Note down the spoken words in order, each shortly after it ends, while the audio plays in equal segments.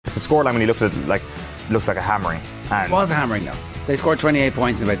the scoreline when you looked at it, like, looks like a hammering. And It was a hammering though. They scored 28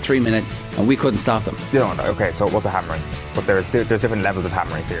 points in about 3 minutes and we couldn't stop them. you know, okay, so it was a hammering, but there's different levels of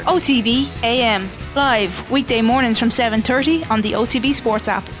hammerings here. OTB AM, live weekday mornings from 7:30 on the OTB Sports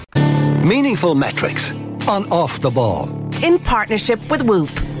app. Meaningful metrics on Off the Ball. In partnership with Whoop,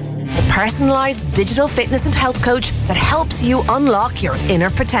 the personalised digital fitness and health coach that helps you unlock your inner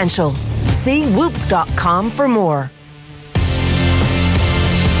potential. See whoop.com for more.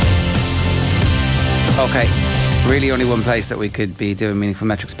 Okay, really only one place that we could be doing meaningful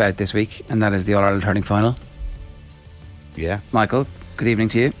metrics about this week, and that is the All-Ireland hurling final. Yeah. Michael, good evening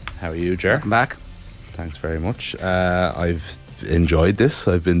to you. How are you, Ger? Welcome back. Thanks very much. I've enjoyed this.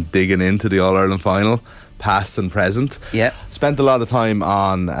 I've been digging into the All-Ireland final, past and present. Yeah. Spent a lot of time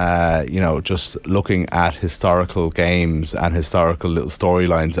on, just looking at historical games and historical little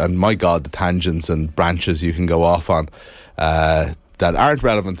storylines. And my God, the tangents and branches you can go off on that aren't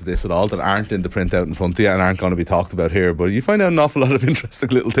relevant to this at all, that aren't in the printout in front of you and aren't going to be talked about here. But you find out an awful lot of interesting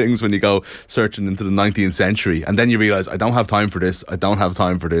little things when you go searching into the 19th century. And then you realise, I don't have time for this. I don't have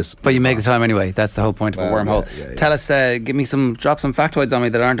time for this. But you make the time anyway. That's the whole point of a wormhole. Yeah. Tell us, drop some factoids on me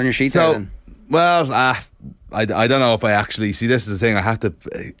that aren't on your sheet there then. Well, I don't know if I actually see. This is the thing. I have to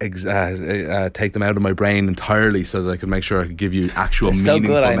take them out of my brain entirely so that I can make sure I can give you actual They're so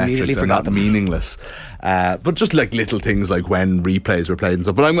meaningful good, I metrics immediately and forgot not them. meaningless. But just like little things like when replays were played and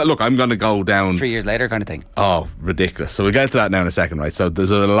stuff. But I'm going to go down 3 years later kind of thing. Oh, ridiculous. So we'll get to that now in a second, right? So there's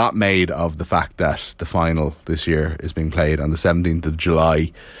a lot made of the fact that the final this year is being played on the 17th of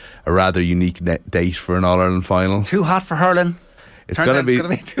July, a rather unique date for an All-Ireland final. Too hot for hurling. It's going to be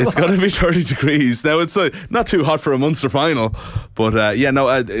too hot. going to be 30 degrees. Now, it's not too hot for a Munster final, but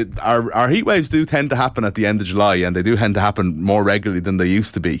our heat waves do tend to happen at the end of July, and they do tend to happen more regularly than they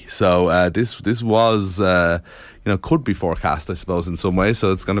used to be. So this was could be forecast, I suppose, in some ways.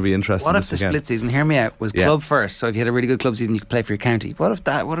 So it's going to be interesting. What if the split season, hear me out, was club first? So if you had a really good club season, you could play for your county. What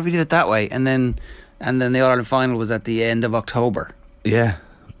if we did it that way, and then the All-Ireland final was at the end of October? Yeah,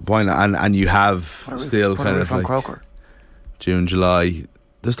 why not? And you have still kind of from like Croker. June, July.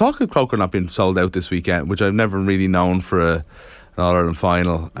 There's talk of Croker not being sold out this weekend, which I've never really known for an All-Ireland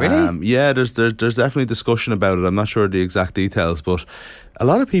final. Really? Yeah, there's definitely discussion about it. I'm not sure the exact details, but an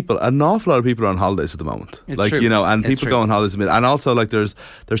awful lot of people are on holidays at the moment. It's true. And It's people true. go on holidays, and also like there's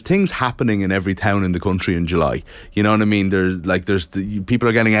things happening in every town in the country in July. You know what I mean? There's people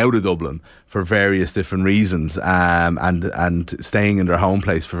are getting out of Dublin for various different reasons, and staying in their home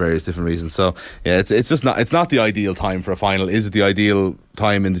place for various different reasons. So yeah, it's not the ideal time for a final. Is it the ideal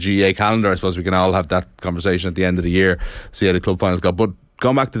time in the GAA calendar? I suppose we can all have that conversation at the end of the year. See how the club finals go. But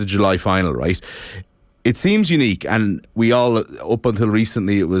going back to the July final, right? It seems unique, and we all, up until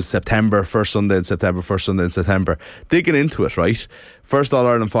recently, it was September, first Sunday in September. Digging into it, right? First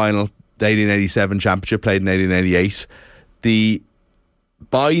All-Ireland final, the 1887 championship, played in 1888.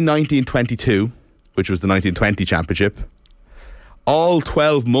 By 1922, which was the 1920 championship, all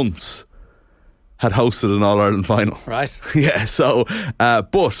 12 months had hosted an All-Ireland final. Right. Yeah, so,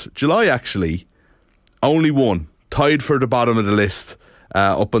 but July actually only won, tied for the bottom of the list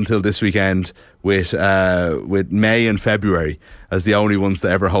up until this weekend with May and February as the only ones to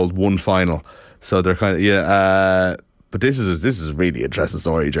ever hold one final. So they're kind of, but this is a really interesting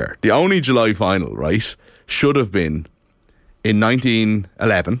story, Ger. The only July final, right, should have been in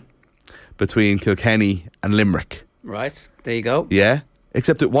 1911 between Kilkenny and Limerick. Right. There you go. Yeah,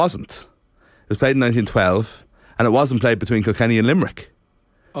 except it wasn't. It was played in 1912, and it wasn't played between Kilkenny and Limerick.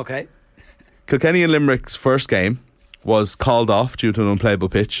 Okay. Kilkenny and Limerick's first game was called off due to an unplayable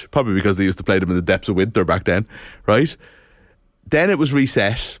pitch, probably because they used to play them in the depths of winter back then, right? Then it was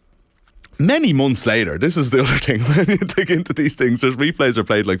reset many months later. This is the other thing. When you dig into these things, there's replays are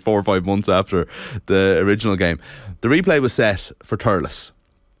played like 4 or 5 months after the original game. The replay was set for Thurles.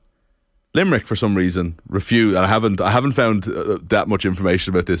 Limerick, for some reason, refused. I haven't found that much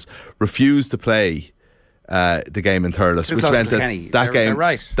information about this. Refused to play the game in Thurles, Too which close meant to that Kilkenny. They're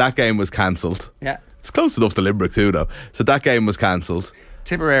right. that game was cancelled. Yeah. It's close enough to Limerick too, though. So that game was cancelled.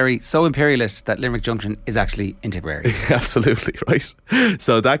 Tipperary, so imperialist that Limerick Junction is actually in Tipperary. Absolutely, right.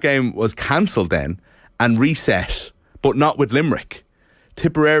 So that game was cancelled then and reset, but not with Limerick.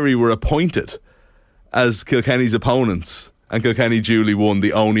 Tipperary were appointed as Kilkenny's opponents, and Kilkenny duly won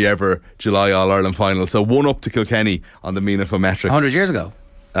the only ever July All-Ireland final. So 1 up to Kilkenny on the meaningful metrics. 100 years ago.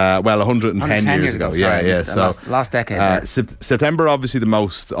 110 years ago. Sorry, Yeah. So last decade. September, obviously the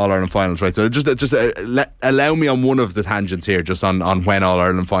most All-Ireland finals, right? So just allow me on one of the tangents here, just on when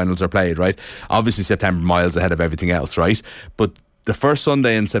All-Ireland finals are played, right? Obviously September miles ahead of everything else, right? But the first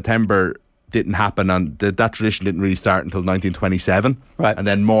Sunday in September didn't happen, and that tradition didn't really start until 1927, Right. and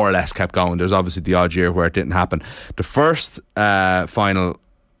then more or less kept going. There's obviously the odd year where it didn't happen. The first final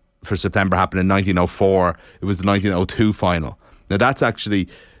for September happened in 1904. It was the 1902 final. Now that's actually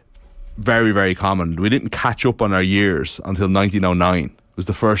very, very common. We didn't catch up on our years until 1909. It was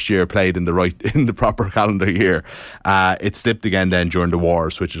the first year played in the proper calendar year. It slipped again then during the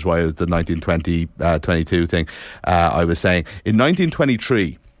wars, which is why it was the 1922 thing I was saying. In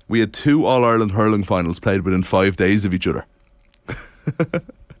 1923, we had 2 All-Ireland hurling finals played within 5 days of each other.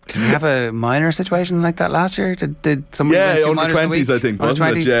 Did we have a minor situation like that last year? Did someone win 2 under minors in a 20s, week? I think, Under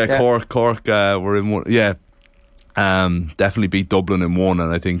wasn't it? 20s? Yeah, Cork were in one. Yeah, definitely beat Dublin in one,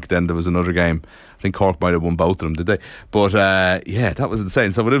 and I think then there was another game. I think Cork might have won both of them, did they? But yeah, that was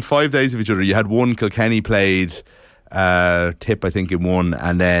insane. So within 5 days of each other, you had one. Kilkenny played Tip, I think, in one,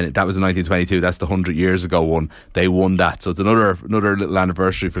 and then that was in 1922. That's the 100 years ago one. They won that, so it's another little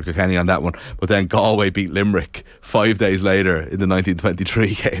anniversary for Kilkenny on that one. But then Galway beat Limerick 5 days later in the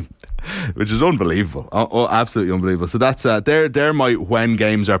 1923 game, which is unbelievable. Oh, absolutely unbelievable. So that's they're my when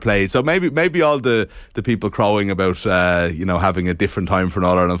games are played. So maybe all the people crowing about having a different time for an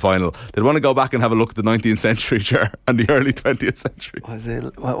All-Ireland final, they'd want to go back and have a look at the 19th century, sure, and the early 20th century. Was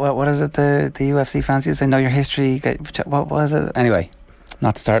it what is it the UFC fans used to say? Know your history. What was it? Anyway,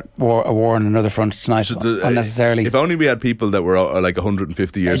 not to start a war on another front tonight unnecessarily. If only we had people that were like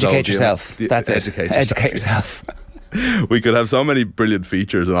 150 years old. Educate yourself. That's it. Educate yourself. We could have so many brilliant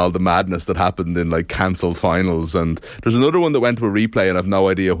features and all the madness that happened in like cancelled finals. And there's another one that went to a replay, and I've no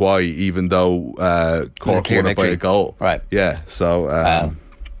idea why, even though Cork won it by a goal. Right. Yeah. So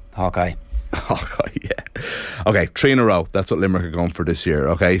Hawkeye. Hawkeye, yeah. Okay, 3 in a row. That's what Limerick are going for this year.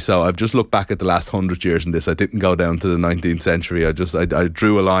 Okay, so I've just looked back at the last 100 years in this. I didn't go down to the 19th century. I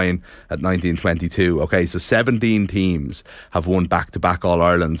drew a line at 1922. Okay, so 17 teams have won back-to-back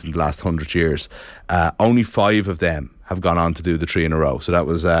All-Irelands in the last 100 years. Only 5 of them have gone on to do the 3 in a row. So that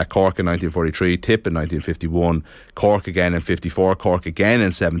was Cork in 1943, Tip in 1951, Cork again in 54, Cork again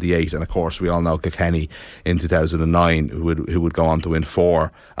in 78, and of course we all know Kilkenny in 2009, who would go on to win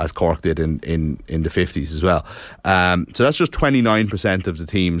 4, as Cork did in the 50s as well. So that's just 29% of the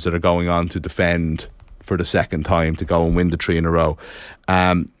teams that are going on to defend for the second time to go and win the 3 in a row.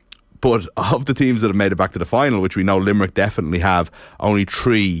 But of the teams that have made it back to the final, which we know Limerick definitely have, only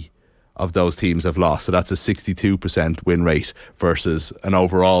 3 of those teams have lost. So that's a 62% win rate versus an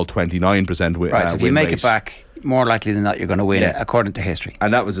overall 29% win rate. Right, so if you make it back, more likely than not you're going to win, according to history.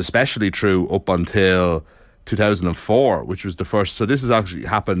 And that was especially true up until 2004, which was the first. So this has actually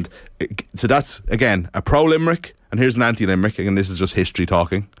happened. So that's, again, a pro-Limerick, and here's an anti-Limerick. Again, this is just history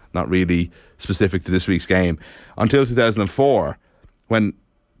talking, not really specific to this week's game. Until 2004, when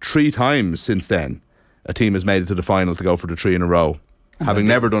 3 times since then a team has made it to the final to go for the 3 in a row, having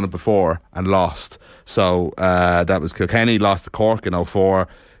never done it before and lost. So that was Kilkenny lost to Cork in 2004,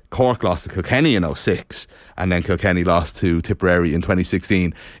 Cork lost to Kilkenny in 2006, and then Kilkenny lost to Tipperary in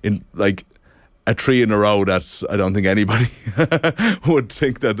 2016 in like a 3 in a row that I don't think anybody would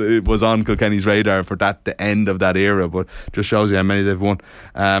think that it was on Kilkenny's radar for the end of that era, but just shows you how many they've won.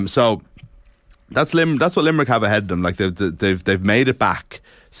 So that's what Limerick have ahead of them. Like they've made it back.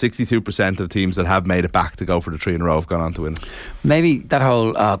 62% of teams that have made it back to go for the 3 in a row have gone on to win. Maybe that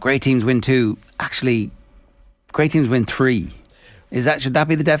whole great teams win 2. Actually, great teams win 3. Should that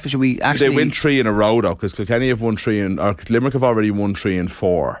be the definition? They win 3 in a row though, because Kilkenny have won 3 or Limerick have already won 3 and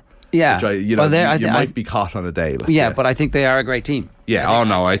 4. Yeah, which you might be caught on a day. Like, but I think they are a great team. Yeah,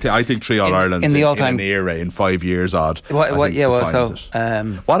 I think 3 All-Irelands in the all-time in an era in 5 years odd.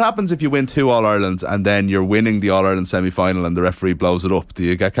 What happens if you win 2 All-Irelands and then you're winning the All-Ireland semi-final and the referee blows it up? Do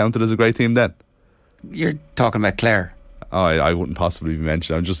you get counted as a great team then? You're talking about Clare. Oh, I wouldn't possibly be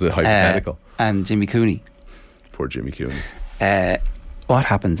mentioned. I'm just a hypothetical. And Jimmy Cooney. Poor Jimmy Cooney. What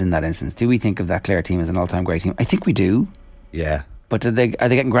happens in that instance? Do we think of that Clare team as an all-time great team? I think we do. Yeah. But are they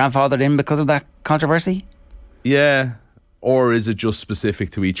getting grandfathered in because of that controversy? Yeah. Or is it just specific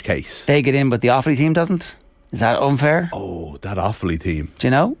to each case? They get in, but the Offaly team doesn't? Is that unfair? Oh, that Offaly team. Do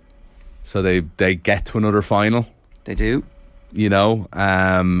you know? So they get to another final. They do. You know,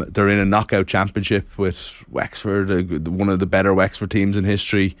 they're in a knockout championship with Wexford, one of the better Wexford teams in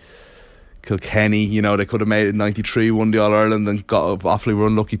history. Kilkenny, you know, they could have made it in 93, won the All-Ireland, and Offaly were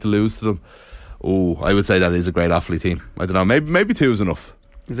unlucky to lose to them. Oh, I would say that is a great Offaly team. I don't know, maybe 2 is enough.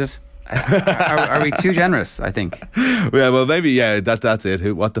 Is it? Are we too generous, I think? Yeah, well, maybe, that's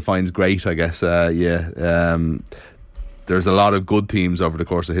it. What defines great, I guess. There's a lot of good teams over the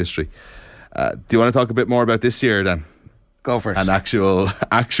course of history. Do you want to talk a bit more about this year then? Go for it. And actual.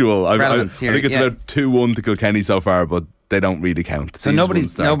 I think it's about 2-1 to Kilkenny so far, but they don't really count. So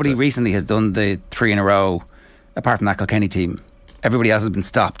nobody recently has done the 3 in a row, apart from that Kilkenny team. Everybody else has been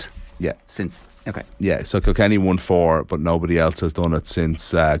stopped. Yeah. Since. Okay. Yeah, so Kilkenny won 4, but nobody else has done it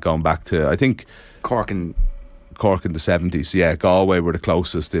since going back to, I think, Cork in the 70s. Yeah, Galway were the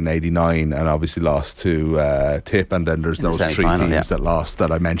closest in 89 and obviously lost to Tip, and then there's those 3 teams that lost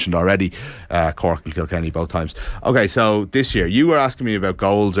that I mentioned already, Cork and Kilkenny both times. Okay, so this year, you were asking me about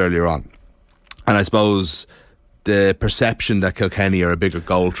goals earlier on, and I suppose the perception that Kilkenny are a bigger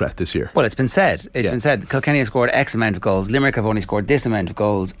goal threat this year. Well, it's been said. Been said. Kilkenny have scored X amount of goals. Limerick have only scored this amount of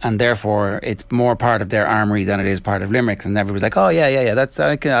goals, and therefore it's more part of their armoury than it is part of Limerick's. And everybody's like, "Oh yeah. That's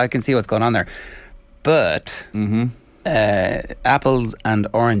I can see what's going on there." But apples and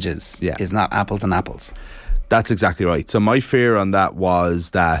oranges is not apples and apples. That's exactly right. So my fear on that was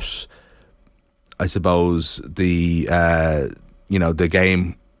that I suppose the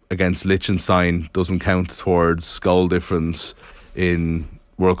game against Liechtenstein doesn't count towards goal difference in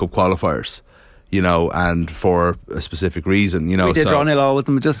World Cup qualifiers, and for a specific reason, We did draw 0-0 with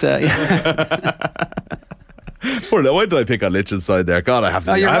them, just why did I pick on Liechtenstein there? God, I have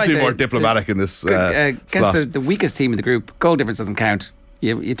to be more diplomatic in this. Against the weakest team in the group, goal difference doesn't count.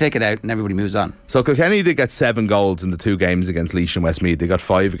 You take it out and everybody moves on. So Kilkenny did get 7 goals in the 2 games against Laois and Westmeath. They got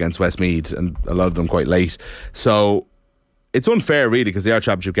 5 against Westmeath, and a lot of them quite late. So it's unfair really, because they are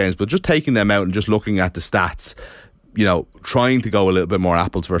championship games, but just taking them out and just looking at the stats, trying to go a little bit more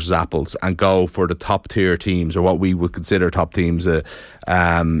apples versus apples and go for the top tier teams, or what we would consider top teams in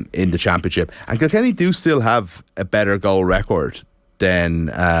the championship. And Kilkenny do still have a better goal record than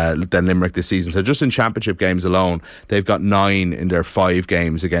Limerick this season. So just in championship games alone, they've got 9 in their 5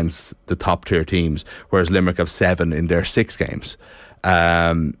 games against the top tier teams, whereas Limerick have 7 in their 6 games.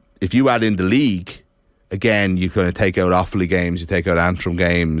 If you add in the league, again, you kind of take out Offaly games, you take out Antrim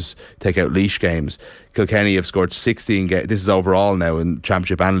games, take out Laois games. Kilkenny have scored 16 games. This is overall now in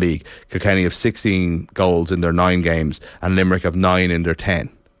Championship and League. Kilkenny have 16 goals in their 9 games, and Limerick have 9 in their 10.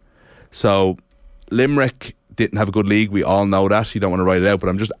 So Limerick didn't have a good league. We all know that. You don't want to write it out, but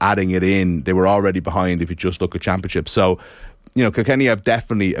I'm just adding it in. They were already behind if you just look at Championship. So, Kilkenny have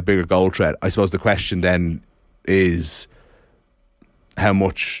definitely a bigger goal threat. I suppose the question then is, how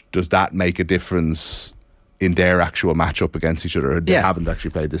much does that make a difference in their actual matchup against each other? They haven't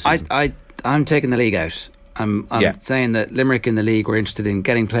actually played this season. I'm taking the league out. I'm saying that Limerick in the league were interested in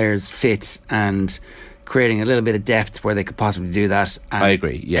getting players fit and creating a little bit of depth where they could possibly do that. And I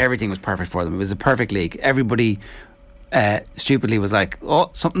agree. Yeah, everything was perfect for them. It was a perfect league. Everybody stupidly was like,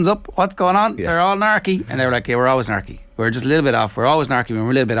 "Oh, something's up. What's going on?" Yeah. They're all narky, and they were like, "Yeah, we're always narky. We're just a little bit off. We're always narky. We're a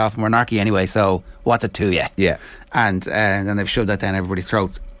little bit off, and we're narky anyway. So what's it to you?" Yeah. And then they've shoved that down everybody's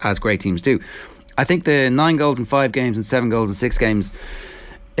throats, as great teams do. I think the 9 goals in 5 games and 7 goals in 6 games,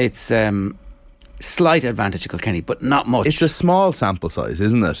 it's slight advantage to Kilkenny, but not much. It's a small sample size,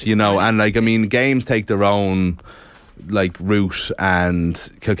 isn't it? And games take their own route,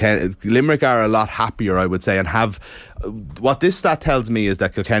 and Limerick are a lot happier, I would say, and have what this stat tells me is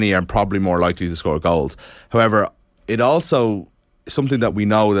that Kilkenny are probably more likely to score goals. However, it also, something that we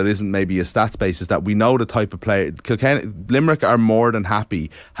know that isn't maybe a stats base, is that we know the type of player Limerick are more than happy,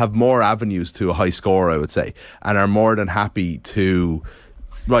 have more avenues to a high score, I would say, and are more than happy to,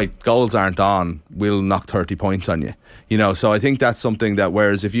 right, goals aren't on, we'll knock 30 points on you. So I think that's something that,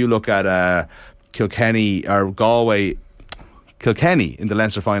 whereas if you look at Kilkenny or Galway, Kilkenny in the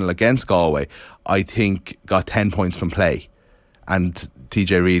Leinster final against Galway, I think got 10 points from play, and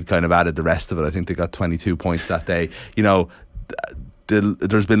TJ Reid kind of added the rest of it. I think they got 22 points that day.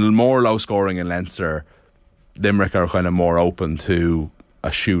 There's been more low scoring in Leinster. Limerick are kind of more open to a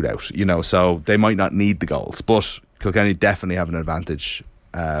shootout, so they might not need the goals, but Kilkenny definitely have an advantage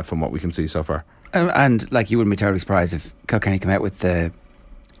from what we can see so far. And you wouldn't be terribly surprised if Kilkenny come out with the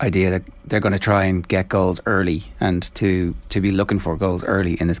idea that they're going to try and get goals early and to be looking for goals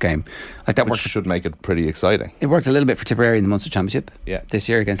early in this game. Which should make it pretty exciting. It worked a little bit for Tipperary in the Munster Championship this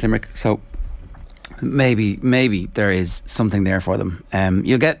year against Limerick, so maybe there is something there for them.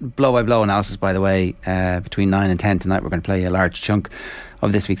 You'll get blow by blow analysis, by the way, between 9 and 10 tonight. We're going to play a large chunk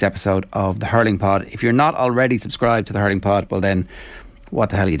of this week's episode of the Hurling Pod. If you're not already subscribed to the Hurling Pod, well then,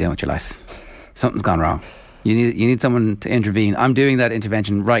 what the hell are you doing with your life? Something's gone wrong. You need someone to intervene. I'm doing that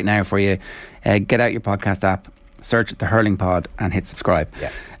intervention right now for you. Get out your podcast app, search the Hurling Pod, and hit subscribe.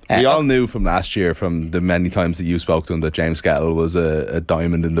 Yeah. We all knew from last year, from the many times that you spoke to him, that James Skettles was a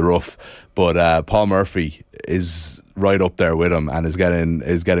diamond in the rough. But Paul Murphy is right up there with him, and is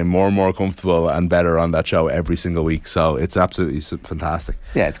getting more and more comfortable and better on that show every single week. So it's absolutely fantastic.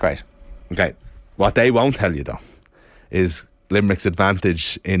 Yeah, it's great. Okay, what they won't tell you though is Limerick's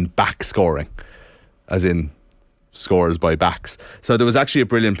advantage in back scoring, as in scores by backs. So there was actually a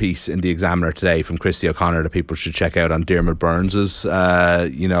brilliant piece in the Examiner today from Christy O'Connor that people should check out on Dermot Burns's,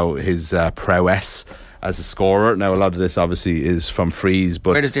 his prowess as a scorer. Now, a lot of this obviously is from frees,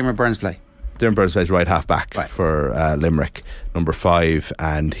 but where does Dermot Burns play? Dermot Burns plays right half back for Limerick, number 5,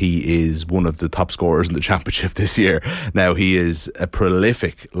 and he is one of the top scorers in the championship this year. Now, he is a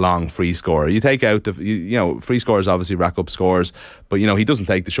prolific long free scorer. You take out free scorers obviously rack up scores, but he doesn't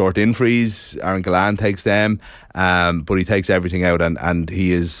take the short in frees. Aaron Gillan takes them, but he takes everything out, and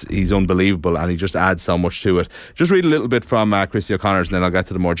he's unbelievable, and he just adds so much to it. Just read a little bit from Christy O'Connor's, and then I'll get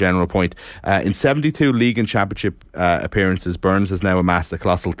to the more general point. In 72 league and championship appearances, Burns has now amassed a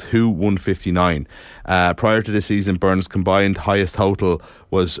colossal 159. Prior to this season, Burns' combined highest total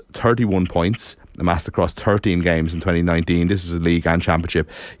was 31 points, amassed across 13 games in 2019. This is a league and championship,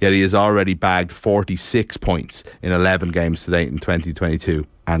 yet he has already bagged 46 points in 11 games to date in 2022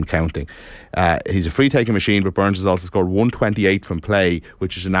 and counting. He's a free taking machine, but Burns has also scored 128 from play,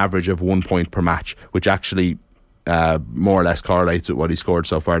 which is an average of 1 point per match, which actually more or less correlates with what he scored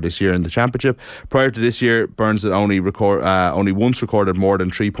so far this year in the championship. Prior to this year, Burns had only once recorded more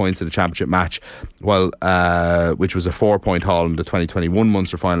than 3 points in a championship match, which was a 4-point haul in the 2021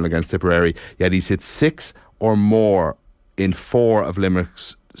 Munster final against Tipperary. Yet he's hit 6 or more in 4 of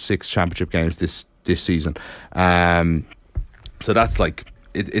Limerick's 6 championship games this season. So that's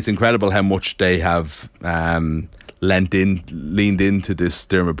it's incredible how much they have leaned into this.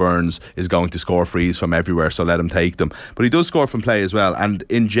 Dermot Burns is going to score frees from everywhere, so let him take them. But he does score from play as well, and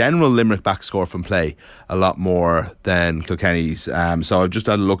in general Limerick backs score from play a lot more than Kilkenny's. So I've just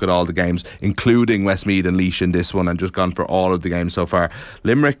had a look at all the games, including Westmeath and Laois in this one, and just gone for all of the games so far.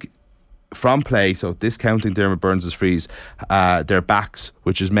 Limerick from play, so discounting Dermot Burns' frees, their backs,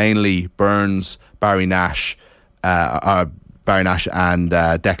 which is mainly Burns, Barry Nash and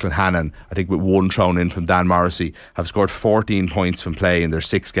Declan Hannon, I think with one thrown in from Dan Morrissey, have scored 14 points from play in their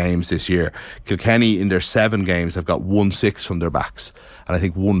 6 games this year. Kilkenny in their 7 games have got 1-6 from their backs, and I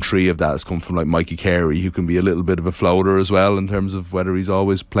think 1-3 of that has come from Mikey Carey, who can be a little bit of a floater as well in terms of whether he's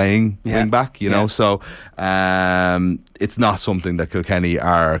always playing wing back, you know. So it's not something that Kilkenny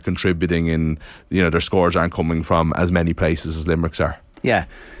are contributing in. Their scores aren't coming from as many places as Limerick's are.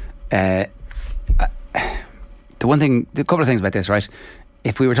 The couple of things about this, right?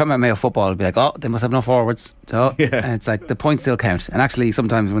 If we were talking about Mayo football, it'd be like, oh, they must have no forwards. So, and it's like the points still count. And actually,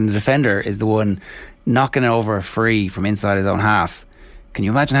 sometimes when the defender is the one knocking it over a free from inside his own half, can you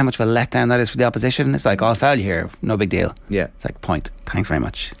imagine how much of a letdown that is for the opposition? It's like, I'll foul you here, no big deal. Yeah. It's like, point. Thanks very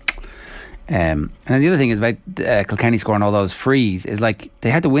much. And then the other thing is about Kilkenny scoring all those frees, is like they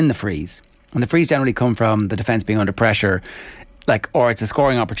had to win the frees. And the frees generally come from the defence being under pressure, or it's a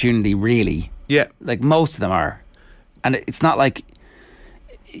scoring opportunity, really. Yeah. Most of them are. And it's not like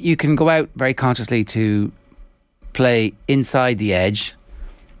you can go out very consciously to play inside the edge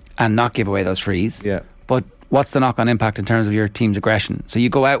and not give away those frees. Yeah. But what's the knock-on impact in terms of your team's aggression? So you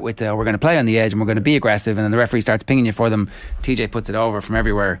go out with, we're going to play on the edge and we're going to be aggressive, and then the referee starts pinging you for them. TJ puts it over from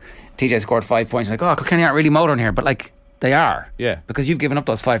everywhere. TJ scored 5 points. You're like, Kilkenny aren't really motoring here. But they are. Yeah. Because you've given up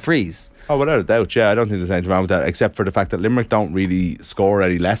those 5 frees. Oh, without a doubt, yeah. I don't think there's anything wrong with that, except for the fact that Limerick don't really score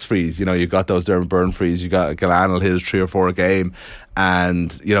any less frees. You've got those Dermot Byrne frees. You've got Gillan will hit his 3 or 4 a game,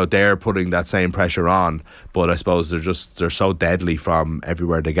 and they're putting that same pressure on. But I suppose they're so deadly from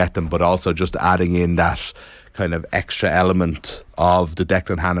everywhere they get them. But also just adding in that kind of extra element of the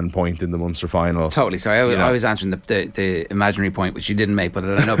Declan Hannon point in the Munster final. Totally. Sorry, I was answering the imaginary point, which you didn't make, but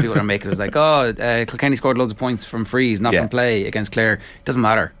I know people are making it. It was like, Kilkenny scored loads of points from frees, not from play against Clare. It doesn't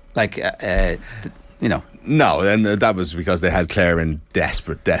matter. No, and that was because they had Clare in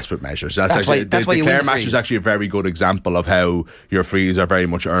desperate measures. That's why the Clare match is actually a very good example of how your frees are very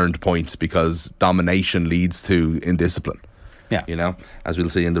much earned points, because domination leads to indiscipline. Yeah, as we'll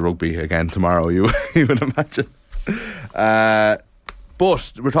see in the rugby again tomorrow, you would imagine. But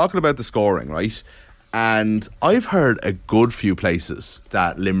we're talking about the scoring, right? And I've heard a good few places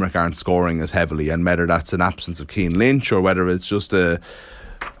that Limerick aren't scoring as heavily, and whether that's an absence of Cian Lynch or whether it's just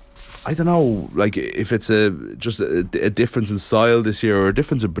I don't know, if it's just a difference in style this year, or a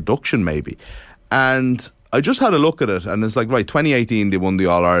difference in production maybe. And I just had a look at it, and it's 2018 they won the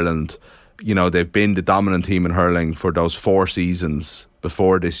All-Ireland. They've been the dominant team in hurling for those 4 seasons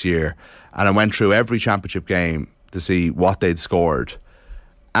before this year. And I went through every championship game to see what they'd scored.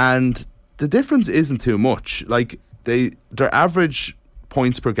 And the difference isn't too much. Their average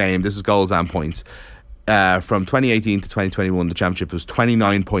points per game, this is goals and points, from 2018 to 2021, the championship was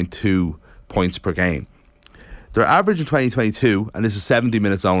 29.2 points per game. Their average in 2022, and this is 70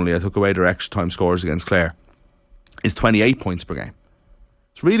 minutes only, I took away their extra time scores against Clare, is 28 points per game.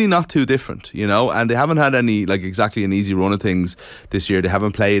 It's really not too different, you know, and they haven't had any, like, exactly an easy run of things this year. They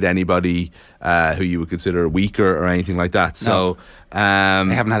haven't played anybody who you would consider weaker or anything like that. So they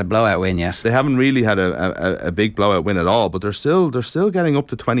haven't had a blowout win yet. They haven't really had a big blowout win at all, but they're still getting up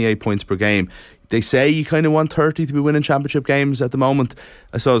to 28 points per game. They say you kind of want 30 to be winning championship games at the moment.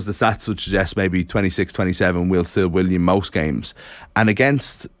 I suppose the stats would suggest maybe 26, 27 will still win you most games. And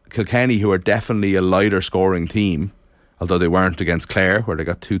against Kilkenny, who are definitely a lighter scoring team, although they weren't against Clare, where they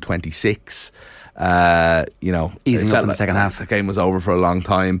got 226. You know, easing up in the second half. The game was over for a long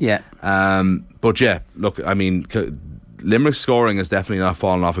time. Yeah. But yeah, look, I mean, Limerick's scoring has definitely not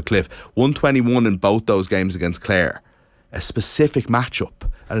fallen off a cliff. 121 in both those games against Clare. A specific matchup,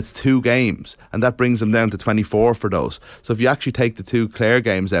 and it's 2 games, and that brings them down to 24 for those. So if you actually take the 2 Clare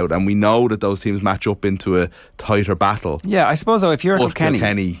games out, and we know that those teams match up into a tighter battle. Yeah, I suppose though, if you're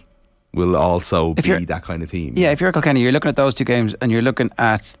Kilkenny will also be that kind of team. Yeah, if you're Kilkenny, you're looking at those 2 games, and you're looking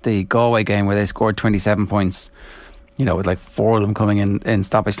at the Galway game where they scored 27 points, you know, with like 4 of them coming in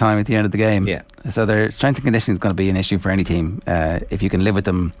stoppage time at the end of the game. Yeah. So their strength and conditioning is going to be an issue for any team. If you can live with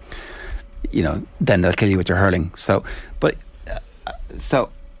them, you know, then they'll kill you with your hurling. So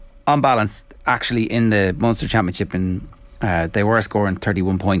on balance, actually in the Munster Championship, they were scoring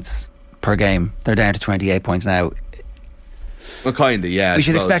 31 points per game. They're down to 28 points now. Well, kind of, yeah. We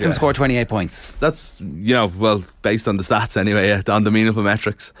should expect them to score 28 points. That's, you know, well, based on the stats anyway, on the meaningful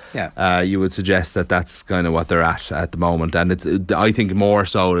metrics. Yeah. You would suggest that that's kind of what they're at the moment, and I think more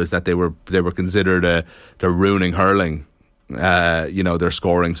so is that they were considered they're ruining hurling. You know, they're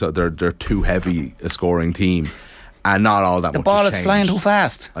scoring, so they're too heavy a scoring team, and not all that. The much ball has is flying changed, too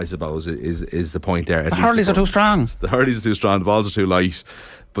fast. I suppose is the point there. The hurleys are too strong. The hurleys are too strong. The balls are too light,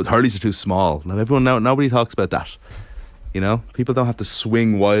 but hurleys are too small. Now nobody talks about that. You know, people don't have to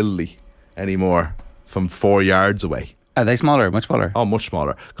swing wildly anymore from 4 yards away. Are they smaller? Much smaller? Oh, much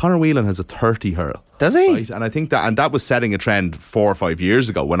smaller. Conor Whelan has a 30 hurl. Does he? Right? And I think that was setting a trend 4 or 5 years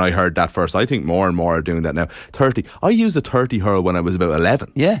ago when I heard that first. I think more and more are doing that now. 30. I used a 30 hurl when I was about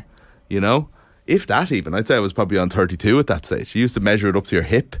 11. Yeah. You know? If that even. I'd say I was probably on 32 at that stage. You used to measure it up to your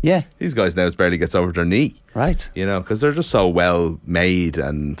hip. Yeah. These guys now it barely gets over their knee. Right. You know, because they're just so well made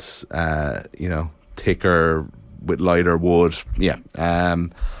and, you know, thicker with lighter wood. Yeah.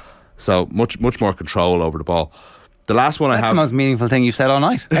 So much more control over the ball. The last one That's I have. the most meaningful thing you've said all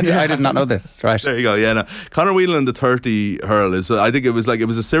night. I did not know this. Right. There you go. Yeah, no. Conor Whelan, the 30 hurl is. I think it was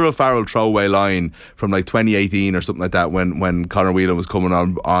a Cyril Farrell throwaway line from like 2018 or something like that when Conor Whelan was coming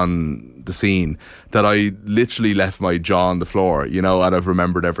on the scene that I literally left my jaw on the floor. You know, and I've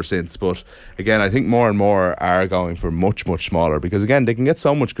remembered ever since. But again, I think more and more are going for much smaller because again they can get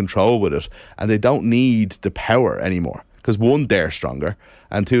so much control with it and they don't need the power anymore because 1, they're stronger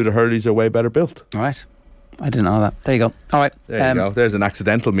and 2, the hurleys are way better built. All right. I didn't know that. There you go. All right. There you go. There's an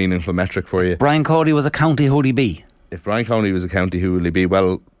accidental meaningful metric for you. Brian Cody was a county, who'd he be? If Brian Cody was a county, who will he be?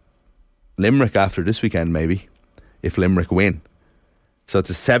 Well, Limerick after this weekend, maybe, if Limerick win. So it's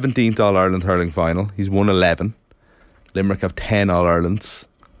a 17th All-Ireland hurling final. He's won 11. Limerick have 10 All-Irelands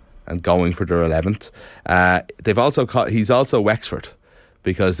and going for their 11th. He's also Wexford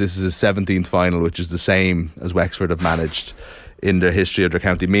because this is his 17th final, which is the same as Wexford have managed in their history of their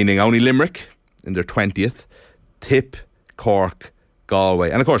county, meaning only Limerick in their 20th, Tip, Cork, Galway,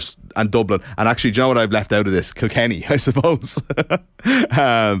 and of course, and Dublin. And actually, do you know what I've left out of this? Kilkenny, I suppose,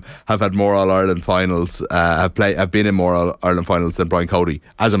 have had more All-Ireland finals, have been in more All-Ireland finals than Brian Cody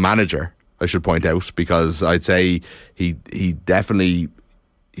as a manager, I should point out, because I'd say he definitely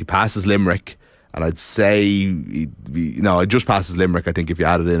passes Limerick. And I'd say, it just passes Limerick. I think if you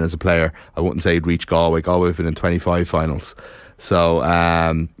added in as a player, I wouldn't say he'd reach Galway. Galway have been in 25 finals. So,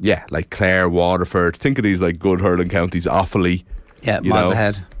 like Clare, Waterford. Think of these like good hurling counties, Offaly. Yeah, miles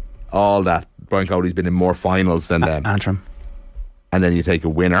ahead. All that. Brian Cody's been in more finals than them. Antrim. And then you take a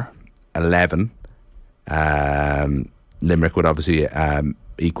winner, 11. Limerick would obviously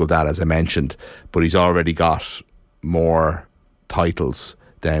equal that, as I mentioned. But he's already got more titles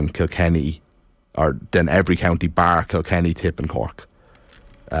than Kilkenny, or than every county bar Kilkenny, Tip and Cork.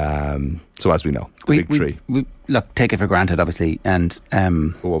 So as we know, the big three. We look, take it for granted, obviously, and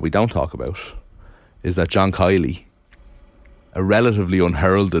but what we don't talk about is that John Kiley, a relatively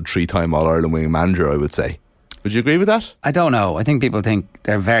unheralded 3-time All-Ireland winning manager, I would say. Would you agree with that? I don't know. I think people think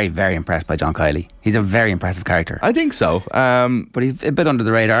they're very, very impressed by John Kiley. He's a very impressive character. I think so. But he's a bit under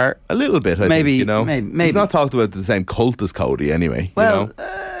the radar. A little bit, I think, you know. Maybe. He's not talked about the same cult as Cody anyway. Well, you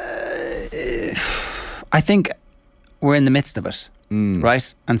know? I think we're in the midst of it,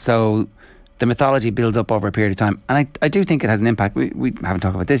 right? And so the mythology builds up over a period of time. And I do think it has an impact. We haven't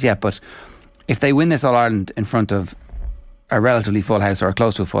talked about this yet, but if they win this All-Ireland in front of a relatively full house or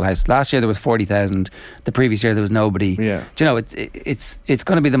close to a full house. Last year there was 40,000. The previous year there was nobody. Yeah. Do you know, it's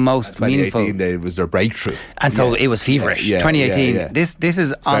going to be the most meaningful. 2018 was their breakthrough, and so it was feverish. 2018. This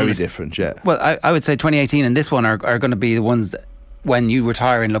is very different. Yeah. Well, I would say 2018 and this one are going to be the ones that, when you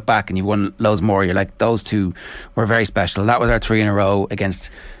retire and look back and you won loads more, you're like, those two were very special. That was our 3 in a row against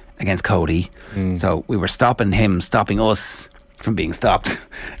Cody. So we were stopping him, stopping us from being stopped.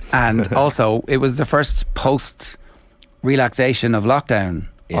 And also, it was the first post relaxation of lockdown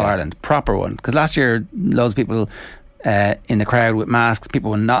All Ireland, proper one. Because last year, loads of people in the crowd with masks,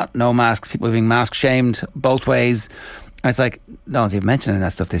 people with no masks, people being mask shamed both ways. And it's like, no one's even mentioning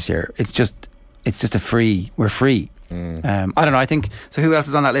that stuff this year. It's just we're free. I don't know, I think, so who else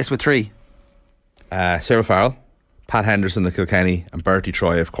is on that list with 3? Sarah Farrell, Pat Henderson of Kilkenny, and Bertie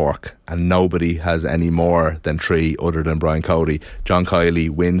Troy of Cork. And nobody has any more than 3 other than Brian Cody. John Kiley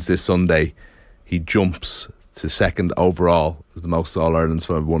wins this Sunday. He jumps to 2nd overall as the most All-Irelands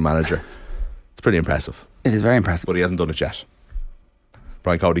for one manager. It's pretty impressive. It is very impressive. But he hasn't done it yet.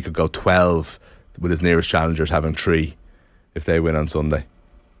 Brian Cody could go 12 with his nearest challengers having 3 if they win on Sunday.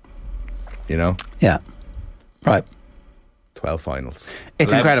 You know? Yeah. Right. 12 finals.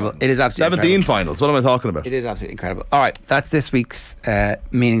 It's incredible. It is absolutely 17 incredible. finals. What am I talking about? It is absolutely incredible. All right, that's this week's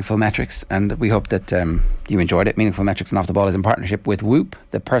Meaningful Metrics, and we hope that you enjoyed it. Meaningful Metrics and Off the Ball is in partnership with Whoop,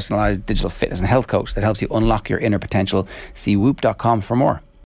 the personalised digital fitness and health coach that helps you unlock your inner potential. See whoop.com for more.